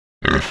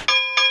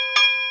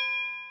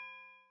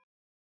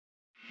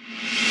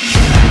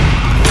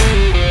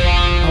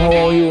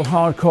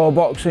hardcore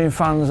boxing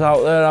fans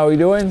out there, how are you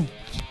doing?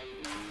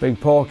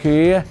 Big Porky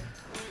here,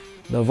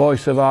 the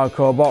voice of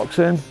hardcore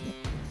boxing,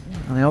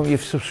 and I hope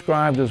you've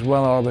subscribed as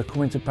well, or I'll be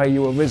coming to pay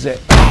you a visit.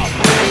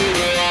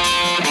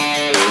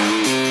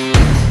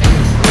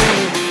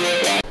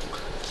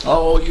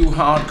 Hello you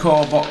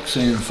hardcore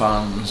boxing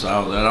fans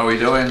out there, how are you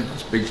doing?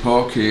 It's Big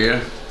Porky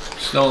here,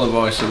 still the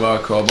voice of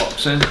hardcore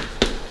boxing.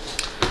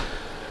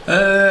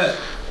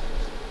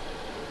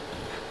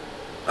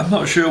 I'm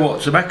not sure what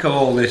to make of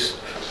all this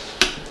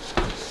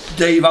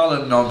Dave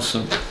Allen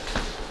nonsense.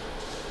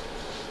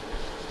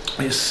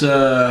 It's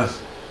I've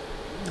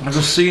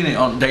just seen it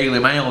on Daily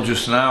Mail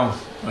just now.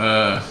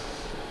 I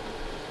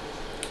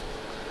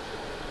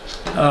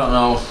don't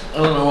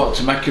know what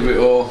to make of it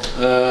all.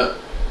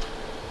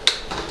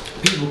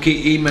 People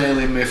keep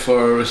emailing me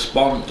for a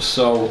response,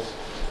 so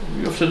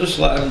you have to just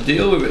let them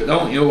deal with it,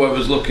 don't you,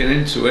 whoever's looking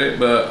into it.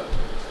 But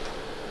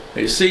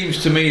it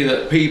seems to me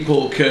that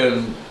people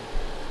can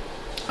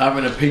have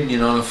an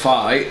opinion on a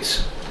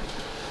fight,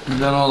 and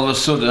then all of a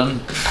sudden,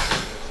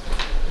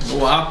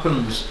 what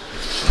happens?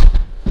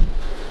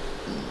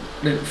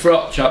 The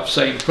Frot chap,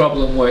 same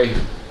problem with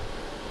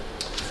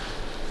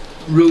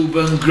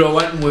Ruben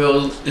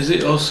Groenwald, is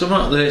it, or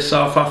something? They're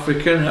South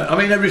African. I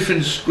mean,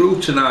 everything's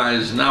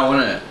scrutinised now,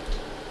 isn't it?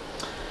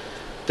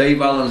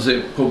 Dave Allen's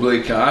in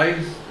public eye,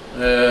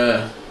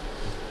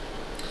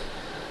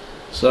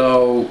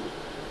 so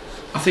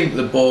I think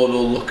the board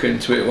will look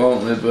into it,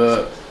 won't they?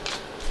 But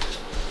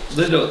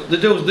they do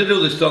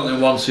this, don't they,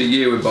 once a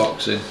year with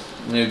boxing.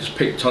 They just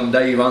picked on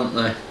Dave, haven't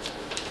they?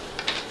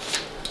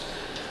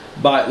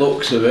 By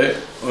looks of it,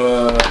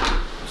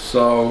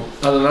 so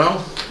I don't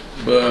know,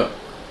 but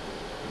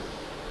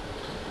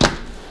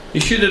he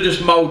should have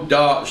just mowed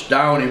Darts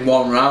down in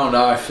one round,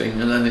 I think,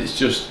 and then it's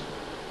just,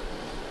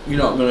 you're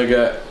not going to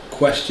get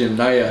questioned,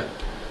 are you?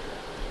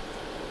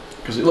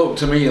 Because it looked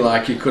to me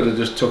like he could have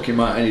just took him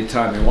out any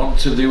time he wanted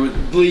to. There were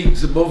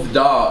leagues above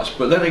Darts,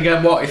 but then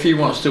again, what if he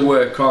wants to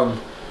work on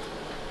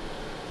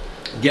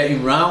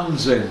getting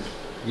rounds in?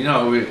 You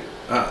know,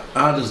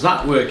 how does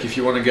that work if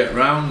you want to get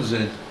rounds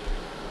in?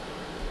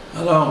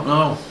 I don't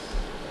know.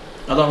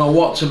 I don't know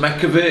what to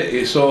make of it.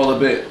 It's all a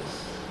bit,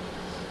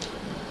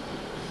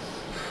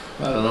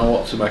 I don't know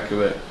what to make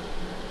of it.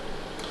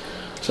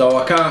 So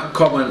I can't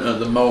comment at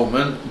the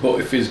moment,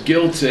 but if he's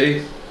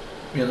guilty,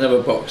 he'll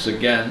never box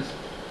again.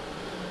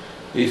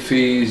 If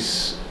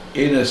he's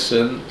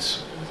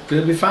innocent,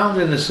 he'll be found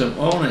innocent,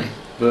 won't he?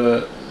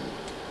 But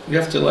you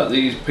have to let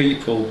these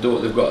people do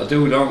what they've got to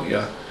do, don't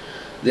you?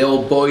 The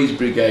old boys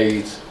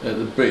brigade at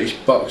the British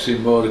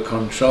Boxing Board of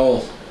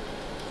Control.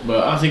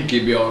 But I think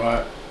he'd be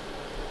alright.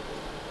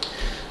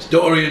 It's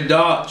Dorian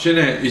Darch, isn't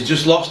it? He's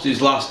just lost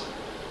his last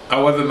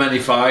however many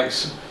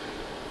fights.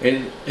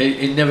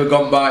 He'd never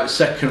gone by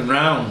second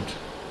round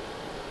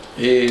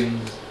in,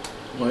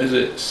 what is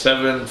it,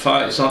 7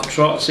 fights on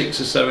trot,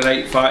 6 or 7,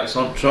 8 fights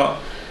on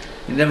trot.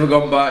 He'd never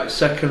gone by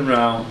second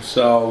round,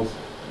 so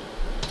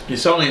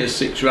it's only a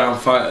 6-round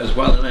fight as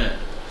well, isn't it?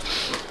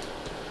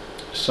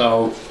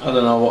 So I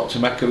don't know what to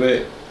make of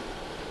it.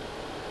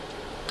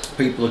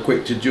 People are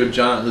quick to judge,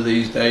 aren't they,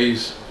 these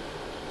days?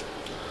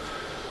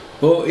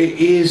 But it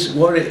is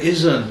what it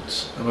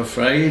isn't, I'm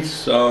afraid.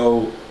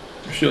 So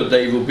I'm sure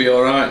Dave will be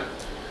alright.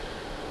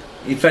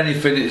 If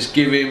anything, it's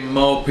giving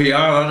more PR,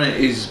 isn't it?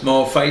 He's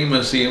more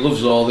famous, he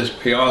loves all this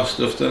PR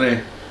stuff, doesn't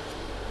he?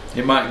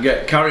 He might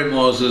get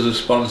Carrymore's as a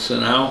sponsor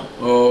now,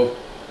 or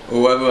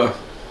whoever.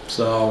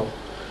 So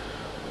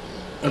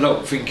I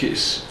don't think it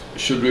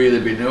should really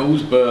be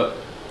news, but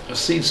I've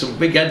seen some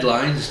big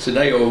headlines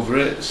today over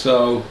it,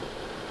 so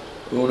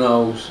who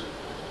knows?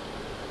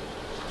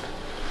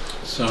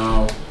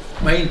 So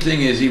main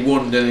thing is he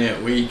won, didn't he,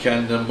 at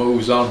weekend, and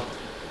moves on.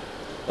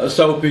 Let's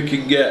hope he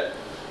can get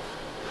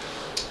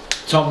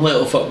Tom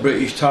Little for the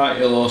British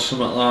title or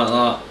something like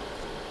that.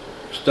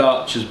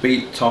 Starch has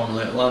beat Tom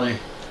Little, hasn't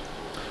he?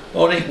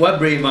 Only Webb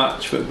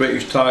rematch for the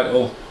British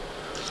title.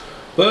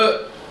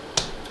 But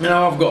you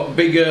know, I've got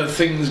bigger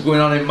things going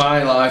on in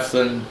my life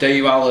than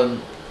Dave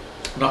Allen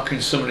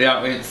knocking somebody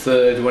out in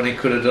third when he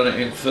could have done it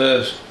in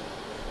first.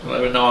 I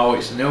don't even know how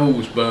it's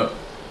news, but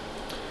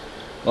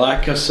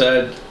like I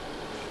said,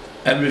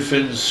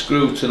 everything's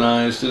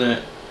scrutinised, isn't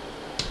it?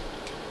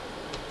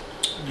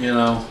 You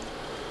know,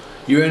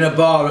 you're in a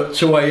bar at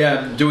 2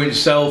 AM doing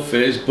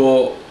selfies,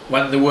 but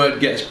when the word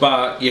gets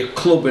back, you're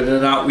clubbing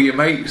and out with your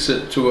mates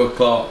at 2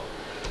 o'clock.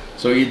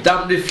 So you're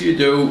damned if you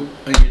do,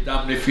 and you're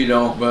damned if you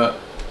don't, but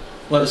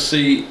let's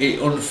see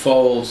it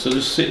unfold. So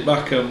just sit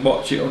back and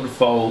watch it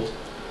unfold.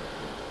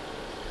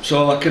 So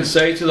all I can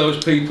say to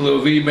those people who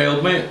have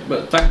emailed me,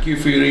 but thank you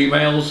for your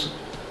emails.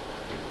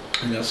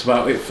 And that's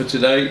about it for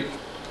today.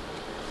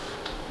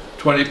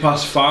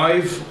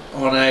 5:20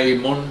 on a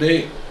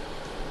Monday.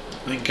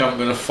 I think I'm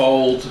going to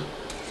fold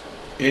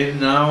in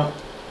now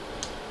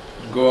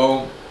and go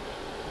home,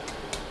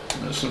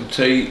 get some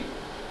tea.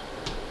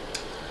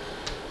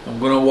 I'm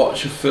going to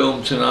watch a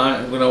film tonight.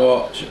 I'm going to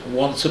watch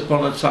Once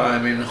Upon a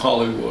Time in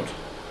Hollywood.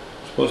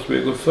 It's supposed to be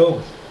a good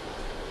film.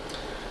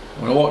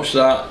 I'm going to watch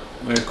that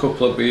with a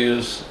couple of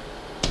beers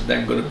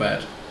then go to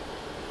bed.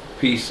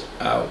 Peace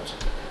out.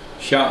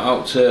 Shout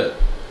out to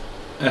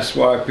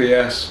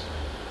SYPS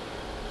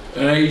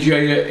and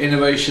AJ at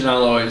Innovation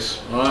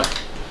Alloys. Alright.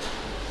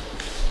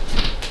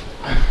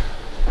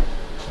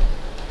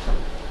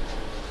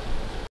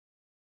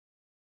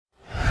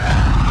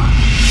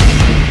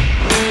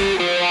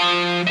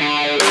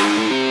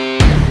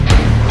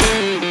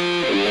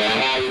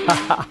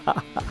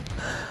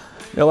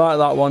 You like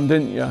that one,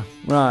 didn't you?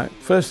 Right,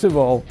 first of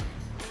all,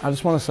 I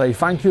just want to say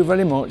thank you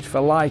very much for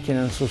liking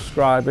and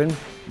subscribing.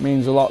 It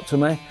means a lot to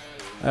me,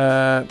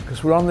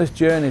 because we're on this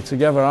journey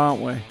together,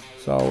 aren't we?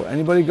 So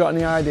anybody got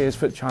any ideas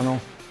for the channel,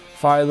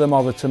 fire them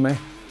over to me,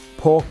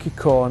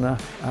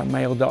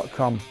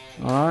 porkycorner@mail.com.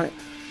 Alright,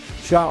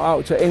 shout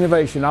out to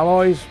Innovation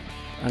Alloys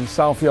and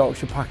South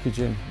Yorkshire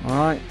Packaging.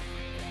 Alright,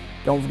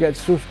 don't forget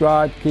to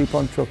subscribe, keep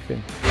on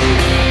trucking.